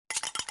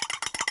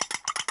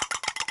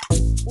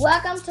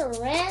Welcome to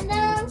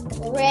Random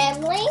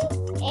Rambling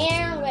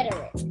and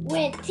Rhetoric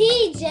with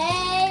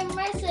TJ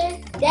Mercer.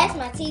 That's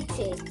my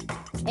TT.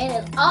 And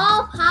it's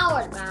all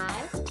powered by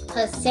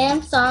her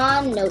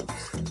Samsung Notes.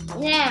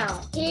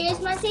 Now, here's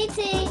my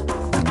TT.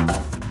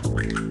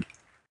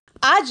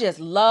 I just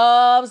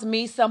loves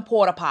me some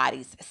porta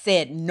potties,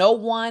 said no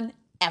one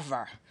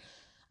ever.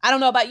 I don't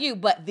know about you,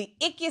 but the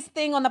ickiest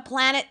thing on the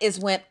planet is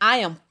when I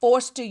am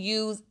forced to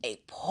use a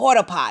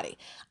porta potty.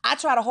 I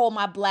try to hold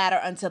my bladder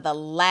until the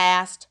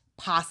last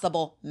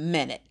possible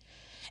minute.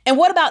 And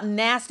what about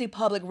nasty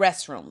public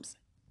restrooms?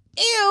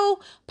 Ew,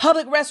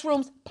 public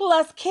restrooms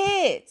plus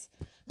kids.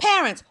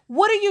 Parents,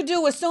 what do you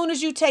do as soon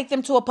as you take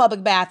them to a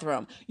public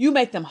bathroom? You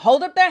make them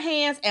hold up their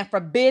hands and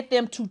forbid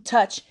them to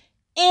touch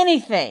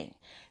anything.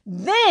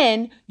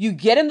 Then you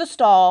get in the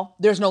stall,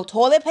 there's no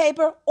toilet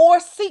paper or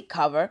seat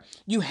cover,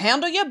 you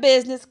handle your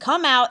business,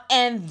 come out,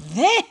 and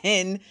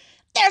then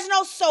there's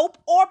no soap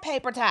or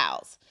paper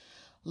towels.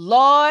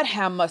 Lord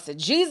have mercy.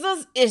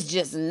 Jesus is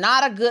just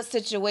not a good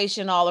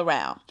situation all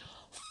around.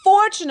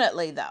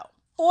 Fortunately,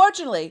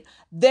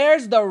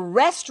 there's the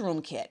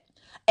restroom kit,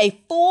 a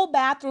full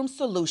bathroom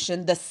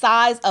solution the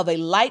size of a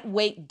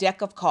lightweight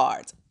deck of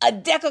cards. A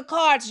deck of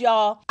cards,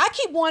 y'all. I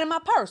keep one in my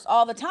purse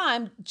all the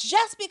time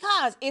just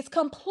because it's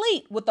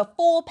complete with a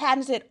full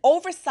patented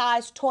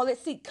oversized toilet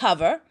seat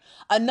cover,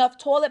 enough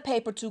toilet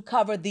paper to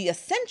cover the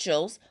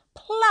essentials,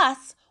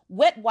 plus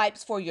wet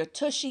wipes for your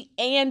tushy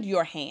and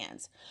your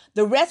hands.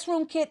 The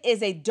restroom kit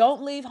is a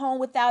don't leave home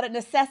without it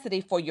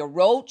necessity for your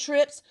road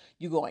trips,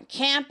 you going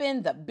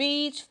camping, the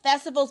beach,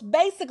 festivals,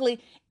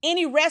 basically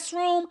any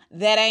restroom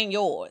that ain't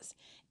yours.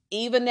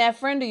 Even that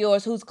friend of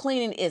yours who's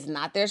cleaning is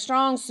not their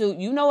strong suit.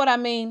 You know what I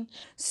mean?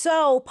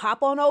 So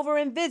pop on over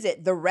and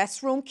visit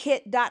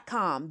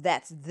therestroomkit.com.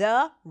 That's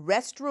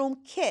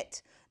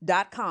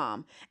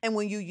therestroomkit.com. And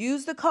when you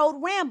use the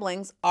code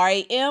RAMBLINGS,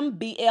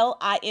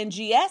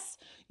 RAMBLINGS,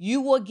 you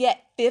will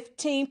get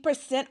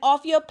 15%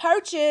 off your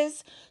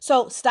purchase.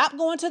 So stop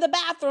going to the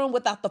bathroom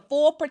without the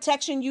full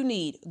protection you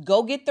need.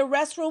 Go get the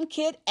restroom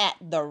kit at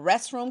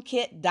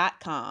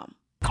therestroomkit.com.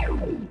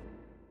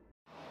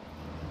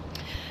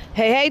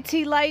 Hey,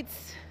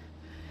 T-Lights.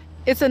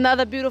 It's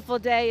another beautiful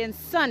day in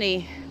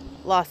sunny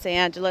Los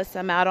Angeles.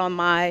 I'm out on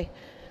my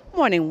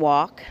morning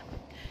walk.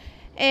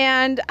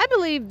 And I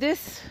believe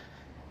this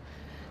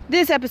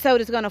episode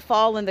is going to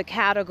fall in the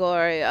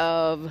category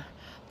of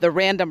the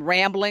Random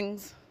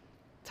Ramblings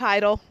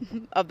title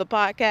of the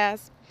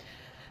podcast.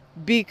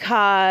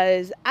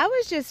 Because I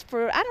was just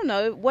I don't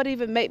know what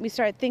even made me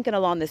start thinking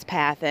along this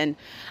path. And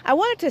I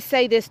wanted to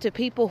say this to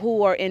people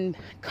who are in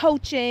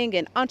coaching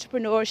and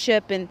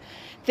entrepreneurship and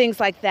things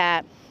like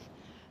that.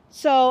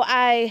 So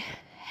I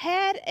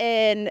had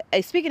a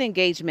speaking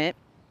engagement,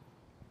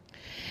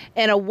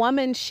 and a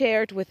woman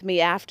shared with me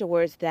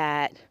afterwards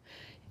that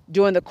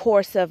during the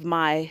course of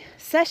my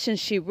session,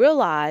 she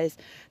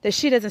realized that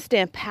she doesn't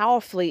stand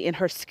powerfully in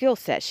her skill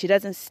set. She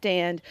doesn't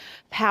stand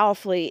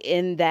powerfully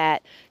in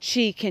that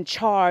she can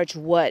charge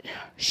what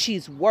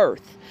she's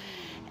worth.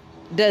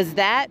 Does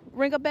that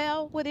ring a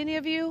bell with any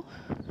of you?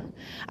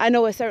 I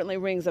know it certainly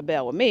rings a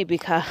bell with me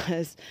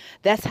because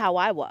that's how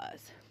I was.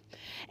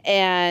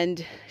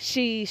 And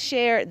she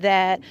shared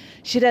that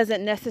she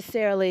doesn't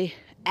necessarily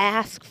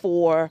ask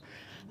for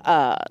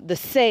the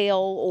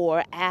sale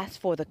or ask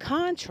for the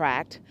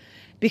contract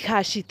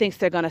because she thinks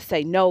they're going to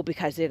say no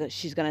because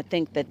she's going to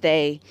think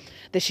that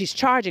she's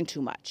charging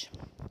too much.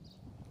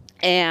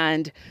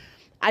 And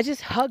I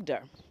just hugged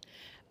her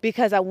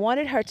because I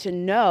wanted her to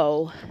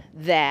know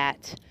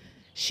that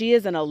she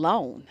isn't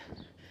alone.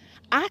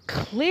 I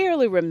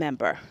clearly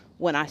remember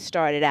when I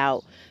started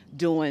out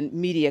doing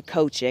media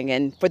coaching.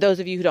 And for those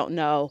of you who don't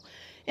know,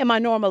 in my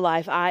normal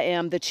life, I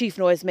am the chief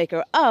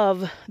noisemaker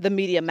of the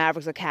Media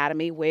Mavericks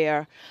Academy,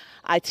 where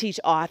I teach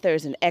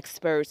authors and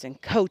experts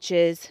and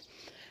coaches,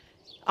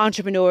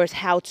 entrepreneurs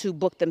how to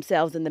book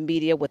themselves in the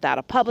media without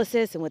a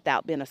publicist and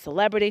without being a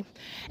celebrity.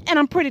 And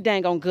I'm pretty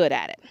dang on good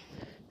at it.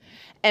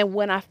 And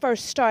when I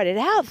first started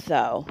out,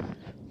 though,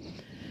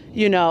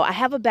 I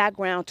have a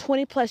background,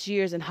 20 plus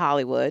years in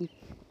Hollywood.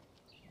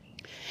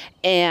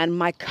 And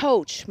my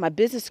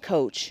business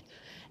coach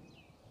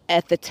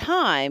at the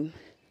time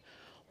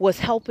was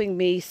helping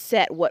me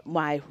set what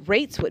my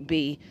rates would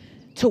be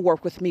to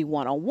work with me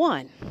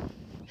one-on-one.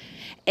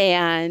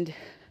 And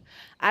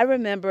I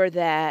remember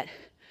that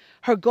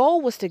her goal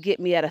was to get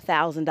me at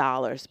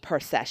 $1,000 per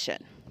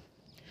session.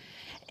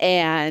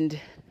 And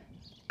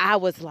I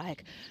was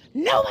like,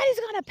 nobody's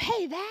going to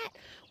pay that.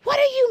 What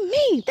do you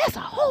mean? That's a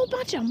whole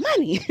bunch of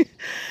money.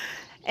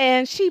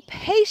 And she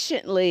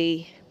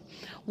patiently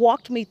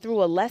walked me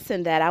through a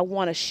lesson that I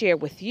want to share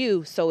with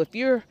you. So if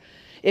you're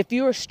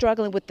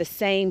struggling with the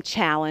same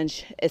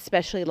challenge,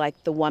 especially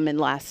like the woman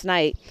last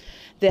night,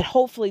 that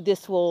hopefully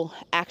this will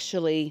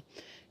actually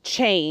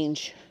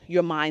change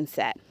your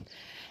mindset.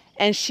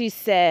 And she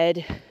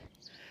said,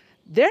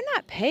 they're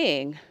not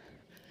paying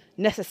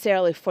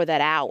necessarily for that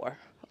hour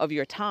of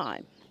your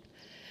time.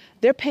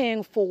 They're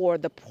paying for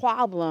the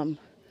problem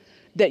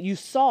that you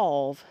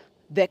solve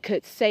that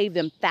could save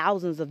them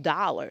thousands of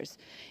dollars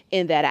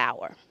in that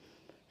hour.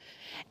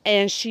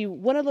 And she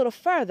went a little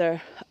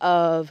further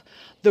of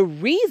the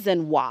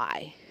reason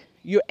why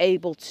you're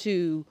able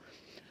to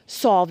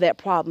solve that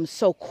problem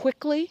so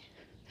quickly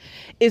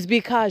is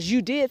because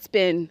you did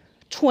spend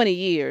 20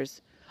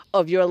 years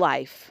of your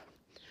life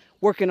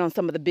working on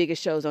some of the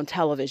biggest shows on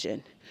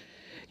television.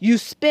 You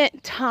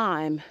spent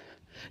time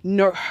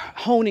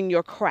honing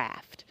your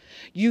craft.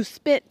 You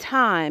spent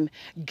time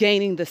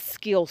gaining the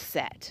skill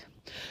set.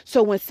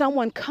 So when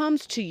someone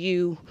comes to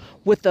you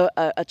with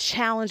a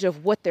challenge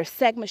of what their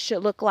segment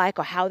should look like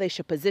or how they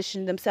should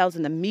position themselves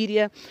in the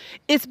media,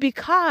 it's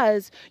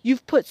because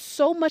you've put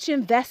so much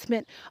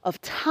investment of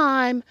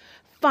time,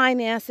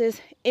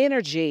 finances,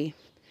 energy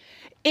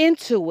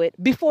into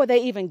it before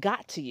they even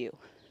got to you.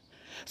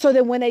 So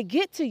that when they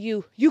get to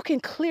you, you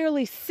can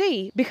clearly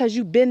see because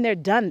you've been there,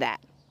 done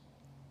that.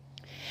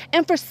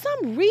 And for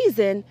some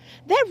reason,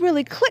 that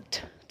really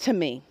clicked to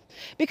me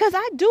because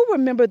I do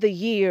remember the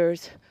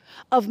years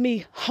of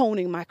me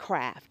honing my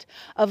craft,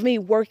 of me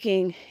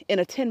working in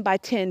a 10 by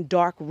 10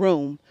 dark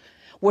room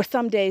where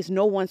some days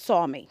no one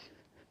saw me.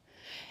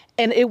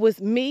 And it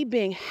was me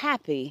being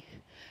happy,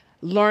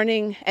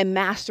 learning and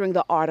mastering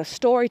the art of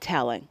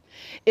storytelling.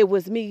 It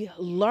was me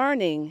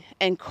learning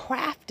and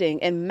crafting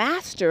and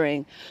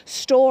mastering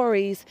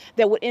stories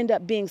that would end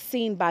up being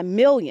seen by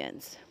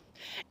millions.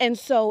 And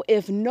so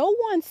if no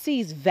one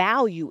sees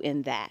value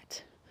in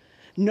that,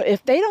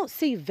 if they don't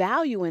see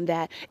value in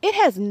that, it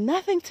has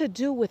nothing to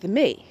do with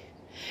me.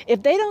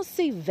 If they don't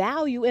see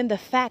value in the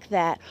fact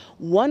that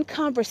one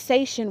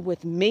conversation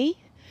with me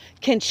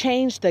can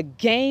change the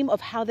game of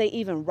how they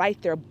even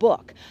write their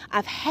book.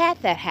 I've had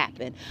that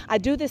happen. I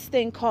do this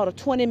thing called a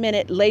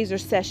 20-minute laser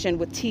session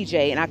with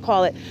TJ, and I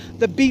call it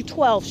the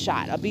B12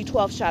 shot, a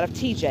B12 shot of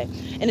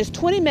TJ. And it's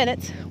 20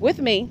 minutes with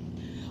me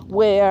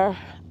where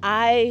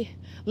I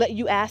let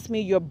you ask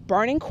me your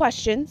burning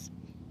questions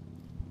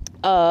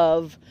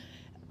of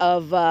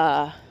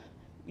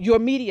your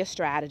media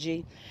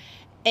strategy.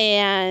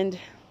 And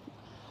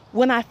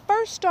when I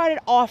first started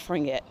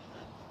offering it,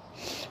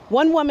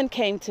 one woman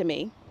came to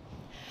me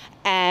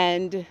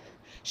and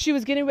she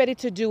was getting ready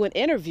to do an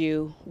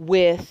interview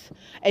with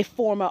a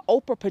former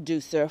Oprah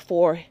producer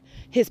for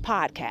his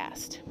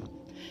podcast.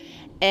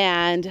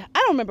 And I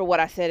don't remember what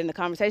I said in the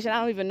conversation. I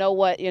don't even know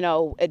what,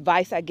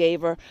 advice I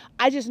gave her.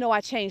 I just know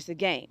I changed the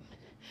game.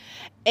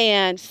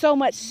 And so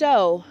much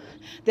so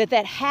that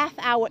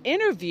half-hour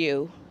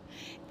interview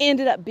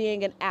ended up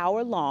being an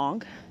hour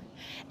long.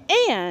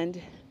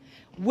 And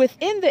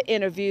within the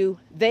interview,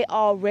 they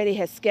already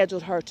had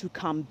scheduled her to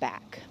come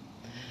back.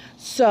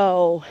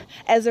 So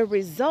as a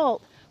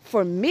result,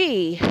 for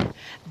me,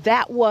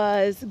 that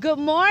was, good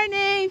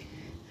morning.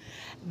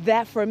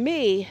 That for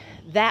me,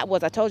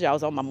 I told you I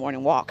was on my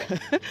morning walk.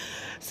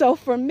 So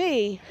for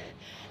me,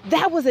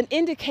 that was an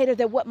indicator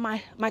that what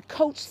my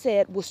coach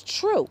said was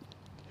true.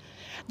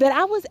 That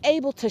I was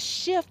able to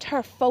shift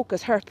her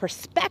focus, her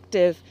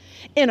perspective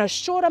in a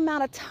short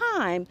amount of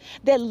time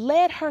that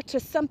led her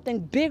to something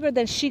bigger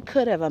than she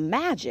could have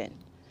imagined.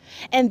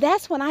 And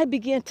that's when I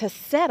began to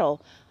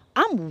settle.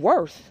 I'm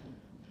worth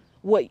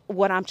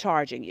what I'm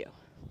charging you.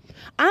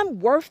 I'm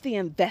worth the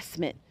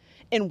investment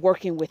in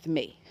working with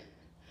me.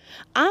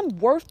 I'm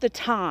worth the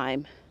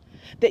time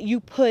that you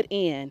put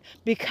in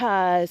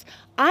because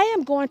I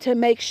am going to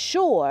make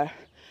sure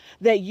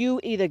that you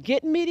either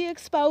get media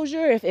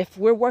exposure if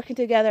we're working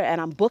together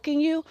and I'm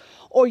booking you,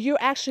 or you're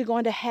actually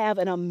going to have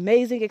an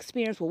amazing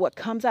experience with what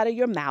comes out of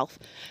your mouth,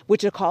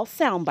 which are called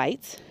sound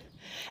bites.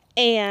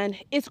 And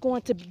it's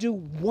going to do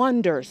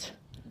wonders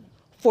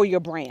for your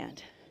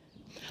brand.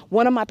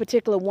 One of my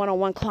particular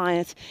one-on-one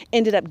clients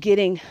ended up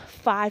getting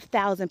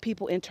 5,000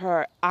 people into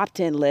her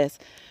opt-in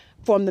list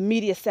from the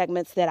media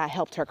segments that I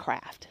helped her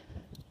craft.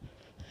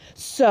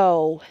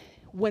 So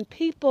when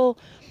people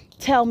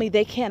tell me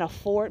they can't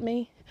afford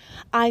me,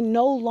 I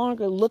no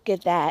longer look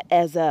at that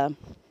as a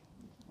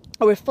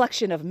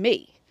reflection of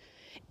me.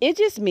 It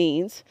just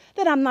means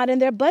that I'm not in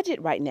their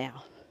budget right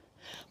now.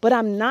 But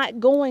I'm not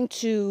going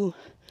to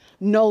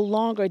no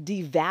longer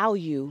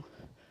devalue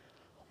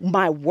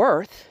my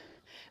worth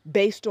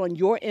based on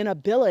your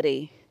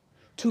inability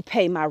to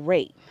pay my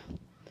rate.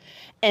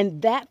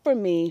 And that for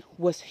me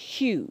was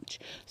huge.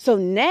 So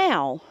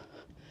now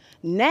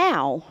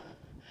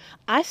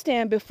I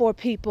stand before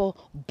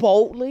people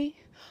boldly,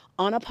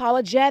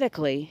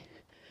 unapologetically,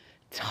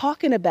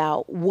 talking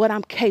about what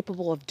I'm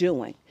capable of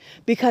doing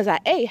because I,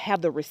 A,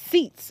 have the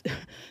receipts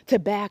to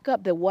back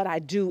up that what I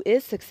do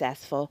is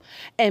successful,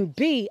 and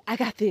B, I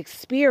got the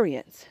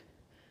experience.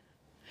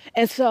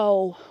 And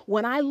so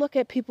when I look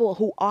at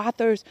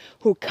authors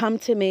who come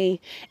to me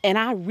and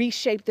I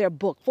reshape their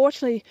book,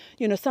 fortunately,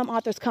 some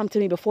authors come to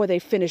me before they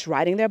finish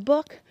writing their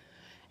book,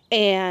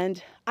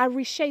 and I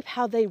reshape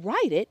how they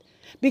write it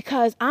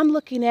because I'm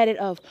looking at it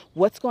of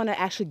what's going to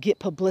actually get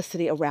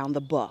publicity around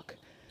the book.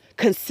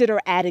 Consider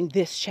adding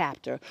this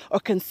chapter, or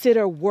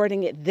consider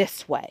wording it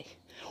this way,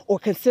 or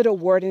consider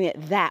wording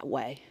it that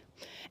way.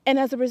 And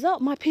as a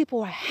result, my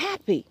people are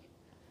happy.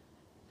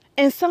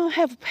 And some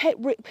have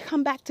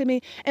come back to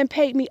me and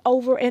paid me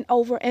over and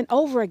over and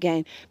over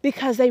again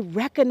because they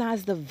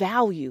recognize the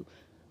value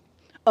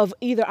of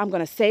either I'm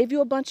going to save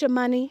you a bunch of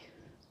money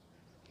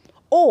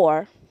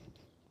or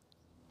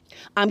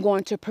I'm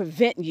going to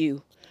prevent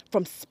you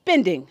from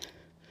spending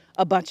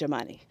a bunch of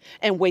money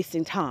and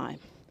wasting time.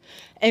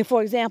 And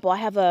for example, I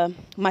have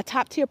my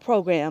top tier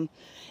program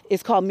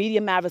is called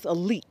Media Matters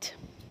Elite.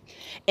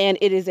 And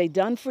it is a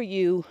done for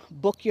you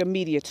book your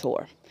media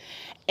tour.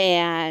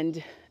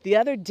 And the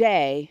other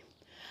day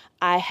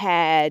I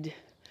had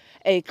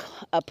a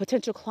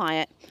potential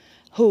client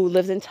who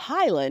lives in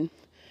Thailand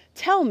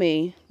tell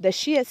me that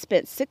she had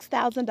spent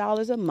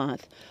 $6,000 a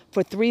month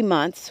for 3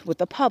 months with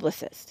a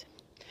publicist.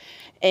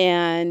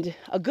 And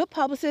a good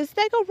publicist,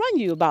 they go run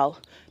you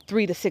about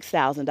 $3,000 to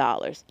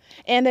 $6,000,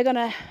 and they're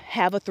gonna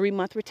have a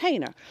 3-month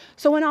retainer.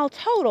 So in all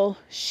total,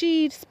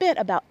 she spent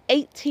about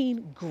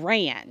 18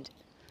 grand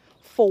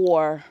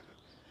for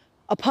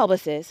a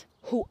publicist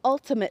who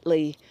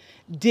ultimately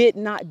did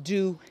not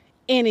do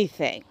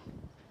anything,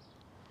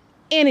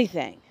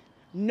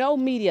 no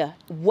media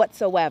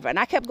whatsoever. And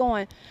I kept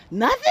going,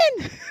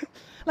 nothing?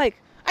 Like,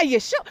 are you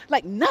sure?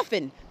 Like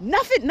nothing,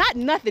 not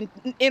nothing,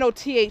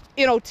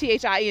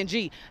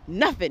 N-O-T-H-I-N-G,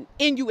 nothing,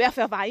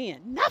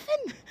 N-U-F-F-I-N,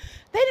 nothing.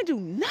 They didn't do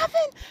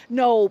nothing,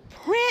 no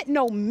print,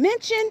 no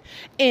mention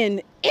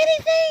in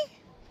anything.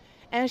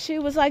 And she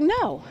was like,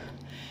 no.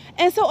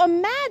 And so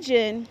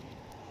imagine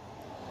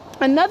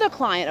another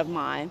client of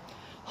mine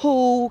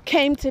who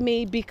came to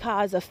me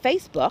because of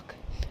Facebook,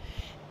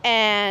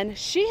 and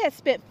she had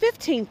spent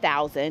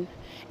 $15,000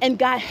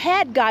 and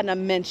had gotten a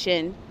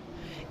mention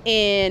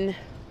in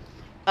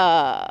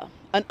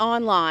an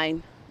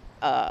online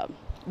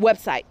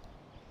website.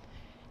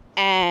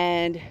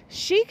 And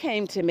she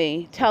came to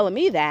me telling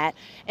me that,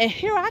 and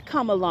here I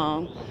come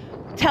along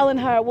telling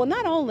her, well,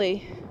 not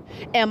only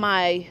am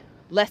I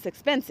less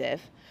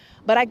expensive,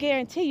 but I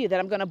guarantee you that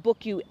I'm going to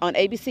book you on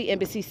ABC,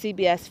 NBC,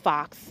 CBS,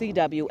 Fox,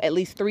 CW at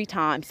least 3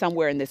 times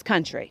somewhere in this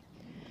country.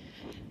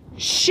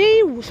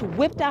 She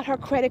whipped out her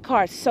credit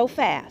card so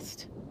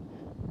fast,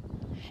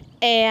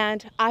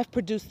 and I've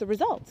produced the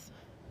results.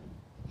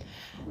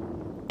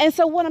 And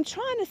so what I'm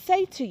trying to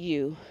say to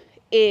you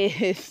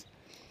is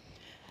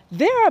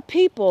there are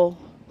people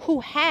who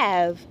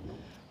have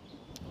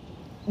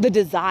the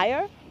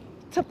desire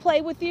to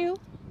play with you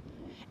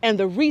and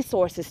the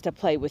resources to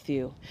play with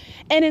you.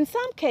 And in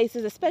some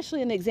cases,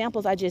 especially in the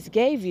examples I just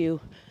gave you,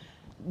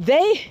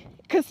 they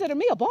consider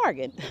me a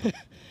bargain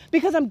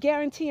because I'm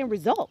guaranteeing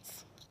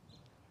results.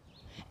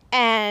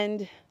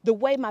 And the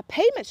way my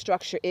payment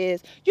structure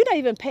is, you're not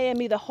even paying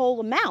me the whole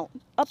amount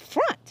up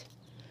front.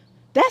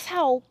 That's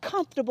how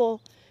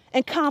comfortable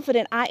and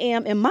confident I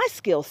am in my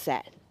skill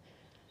set.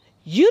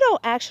 You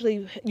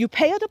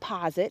pay a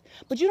deposit,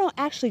 but you don't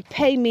actually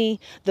pay me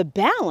the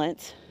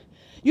balance.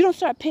 You don't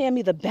start paying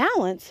me the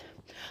balance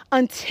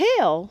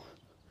until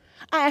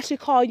I actually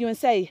call you and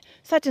say,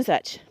 such and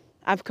such,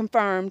 I've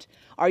confirmed,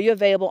 are you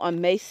available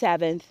on May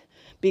 7th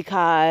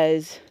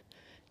because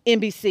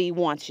NBC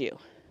wants you?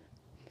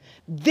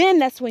 Then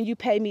that's when you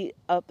pay me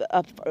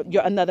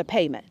another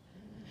payment.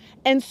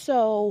 And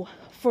so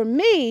for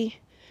me,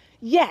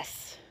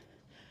 yes,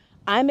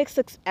 I'm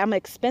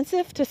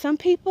expensive to some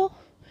people,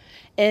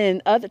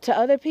 and to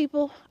other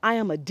people, I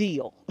am a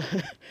deal.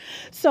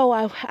 So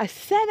I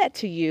said that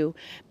to you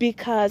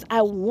because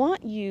I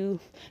want you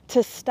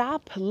to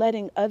stop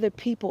letting other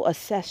people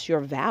assess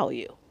your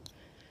value.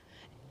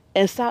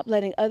 And stop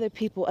letting other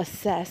people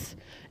assess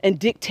and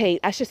dictate.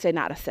 I should say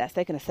not assess.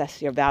 They can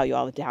assess your value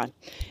all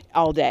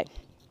day.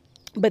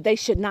 But they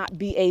should not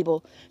be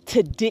able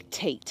to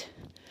dictate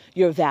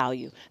your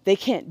value. They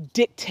can't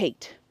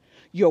dictate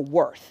your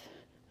worth.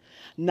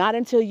 Not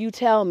until you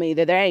tell me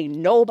that there ain't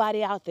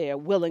nobody out there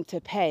willing to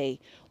pay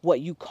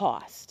what you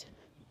cost.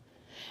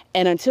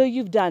 And until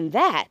you've done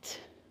that,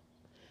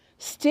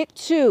 stick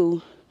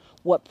to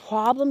what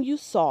problem you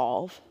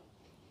solve.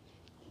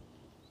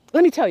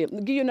 Let me tell you,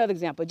 give you another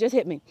example. It just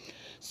hit me.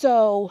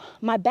 So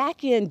my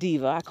back-end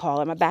diva, I call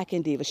her my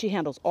back-end diva. She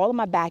handles all of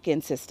my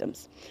back-end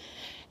systems.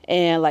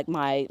 And like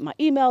my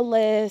email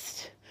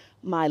list,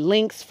 my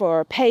links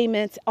for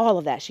payments, all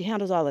of that. She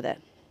handles all of that.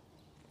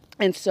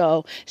 And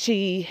so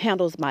she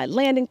handles my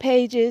landing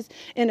pages,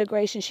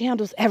 integration. She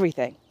handles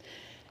everything.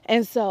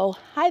 And so,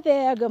 hi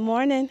there, good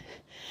morning.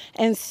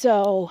 And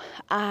so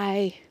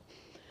I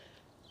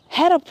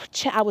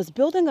was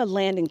building a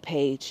landing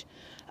page,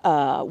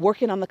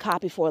 working on the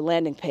copy for a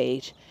landing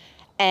page.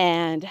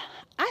 And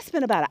I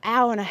spent about an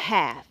hour and a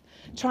half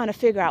trying to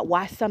figure out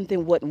why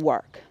something wouldn't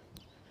work.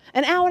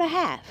 An hour and a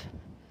half.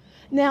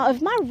 Now,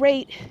 if my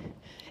rate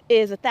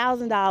is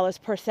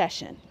 $1,000 per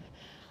session,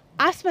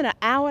 I spent an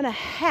hour and a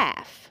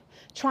half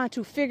trying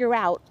to figure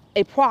out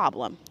a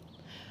problem.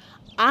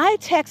 I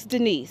text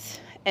Denise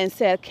and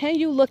said, can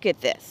you look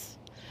at this?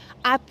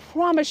 I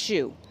promise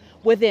you,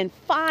 within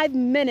 5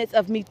 minutes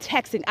of me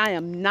texting,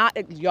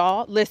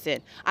 y'all,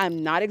 listen,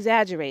 I'm not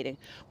exaggerating.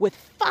 With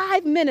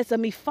 5 minutes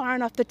of me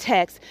firing off the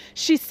text,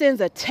 she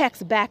sends a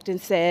text back and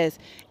says,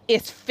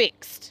 it's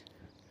fixed.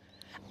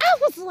 I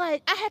was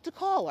like, I had to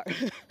call her.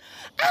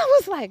 I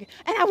was like,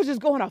 and I was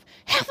just going off.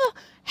 Heifer,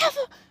 how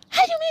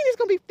do you mean it's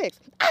going to be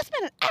fixed? I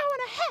spent an hour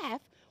and a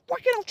half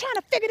working on trying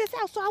to figure this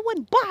out so I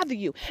wouldn't bother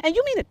you. And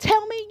you mean to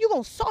tell me you're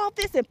going to solve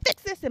this and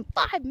fix this in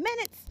 5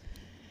 minutes?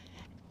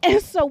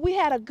 And so we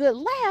had a good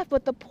laugh,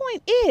 but the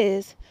point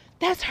is,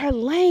 that's her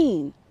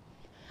lane.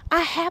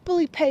 I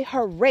happily pay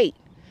her rate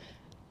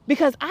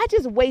because I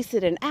just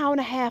wasted an hour and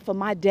a half of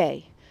my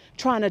day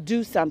trying to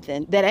do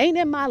something that ain't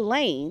in my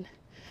lane,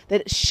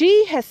 that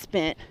she has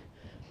spent,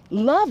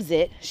 loves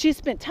it. She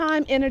spent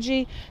time,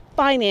 energy,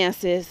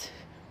 finances,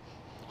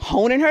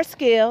 honing her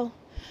skill,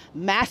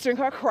 mastering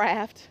her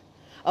craft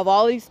of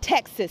all these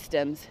tech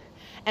systems.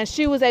 And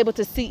she was able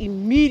to see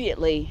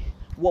immediately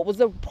what was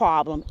the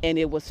problem, and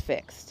it was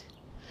fixed.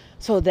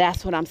 So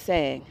that's what I'm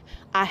saying.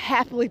 I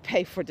happily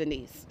pay for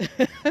Denise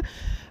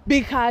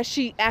because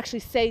she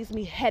actually saves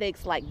me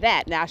headaches like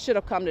that. Now, I should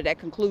have come to that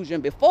conclusion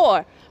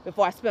before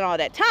I spent all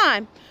that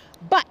time.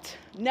 But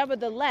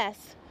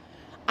nevertheless,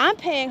 I'm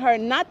paying her,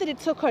 not that it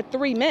took her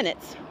 3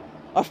 minutes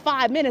or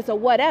 5 minutes or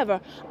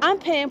whatever. I'm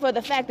paying for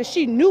the fact that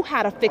she knew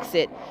how to fix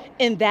it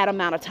in that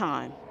amount of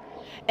time.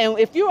 And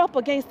if you're up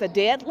against a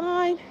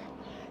deadline,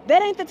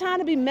 that ain't the time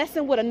to be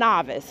messing with a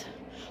novice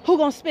who's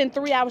going to spend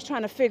 3 hours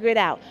trying to figure it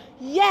out.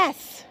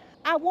 Yes,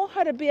 I want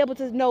her to be able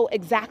to know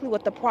exactly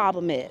what the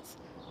problem is.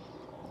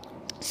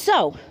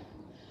 So,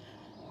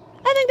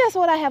 I think that's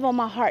what I have on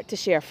my heart to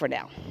share for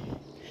now.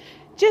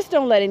 Just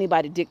don't let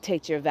anybody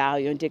dictate your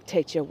value and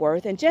dictate your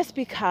worth. And just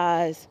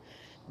because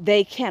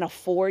they can't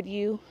afford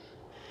you,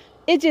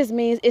 it just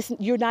means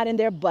you're not in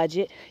their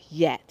budget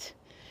yet.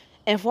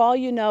 And for all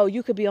you know,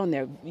 you could be on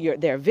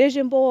their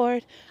vision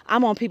board.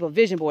 I'm on people's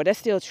vision board. That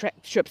still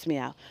trips me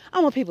out.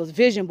 I'm on people's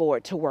vision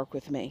board to work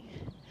with me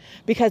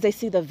because they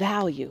see the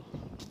value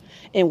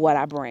in what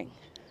I bring.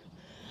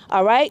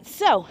 All right,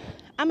 so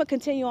I'm going to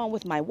continue on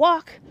with my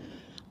walk.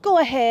 Go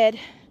ahead,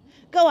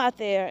 go out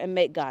there and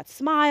make God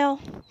smile.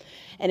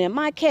 And in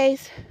my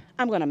case,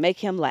 I'm going to make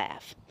him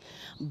laugh.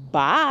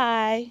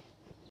 Bye.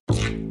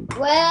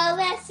 Well,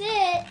 that's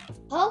it.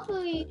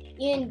 Hopefully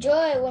you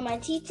enjoyed what my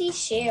TT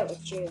shared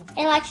with you.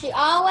 And like she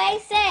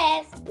always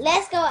says,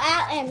 let's go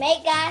out and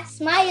make God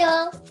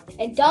smile.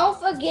 And don't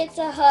forget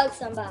to hug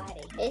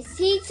somebody. It's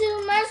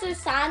T2 Mercer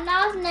signing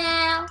off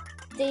now.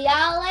 See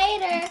y'all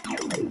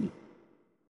later.